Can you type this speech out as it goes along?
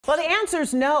Well, the answer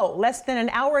is no. Less than an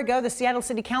hour ago, the Seattle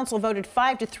City Council voted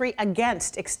 5-3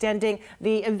 against extending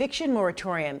the eviction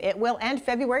moratorium. It will end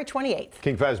February 28th.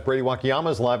 King 5's Brady Wakayama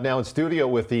is live now in studio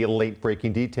with the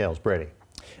late-breaking details. Brady.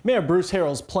 Mayor Bruce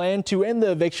Harrell's plan to end the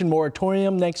eviction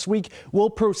moratorium next week will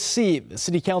proceed. The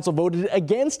City Council voted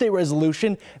against a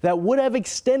resolution that would have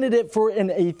extended it for an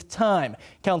 8th time.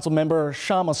 Councilmember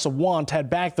Kshama Sawant had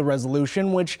backed the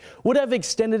resolution, which would have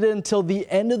extended it until the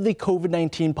end of the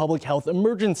COVID-19 public health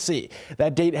emergency.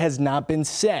 That date has not been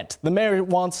set. The mayor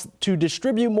wants to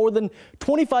distribute more than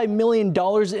 $25 million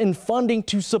in funding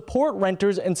to support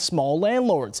renters and small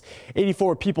landlords.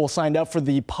 84 people signed up for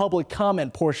the public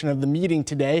comment portion of the meeting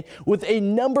today, with a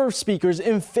number of speakers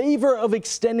in favor of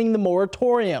extending the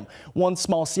moratorium. One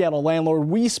small Seattle landlord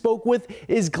we spoke with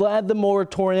is glad the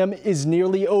moratorium is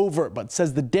nearly over, but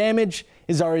says the damage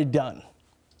is already done.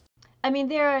 I mean,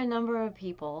 there are a number of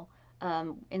people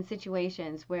in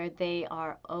situations where they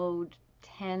are owed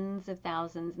tens of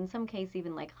thousands, in some cases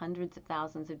even like hundreds of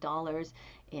thousands of dollars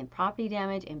in property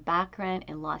damage, in back rent,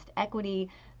 and lost equity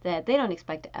that they don't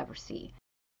expect to ever see.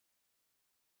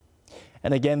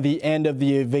 And again, the end of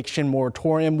the eviction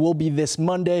moratorium will be this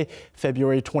Monday,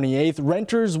 February 28th.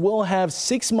 Renters will have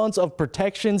 6 months of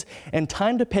protections and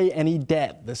time to pay any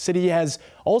debt. The city has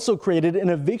also created an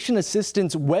eviction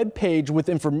assistance webpage with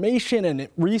information and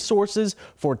resources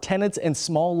for tenants and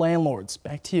small landlords.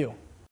 Back to you.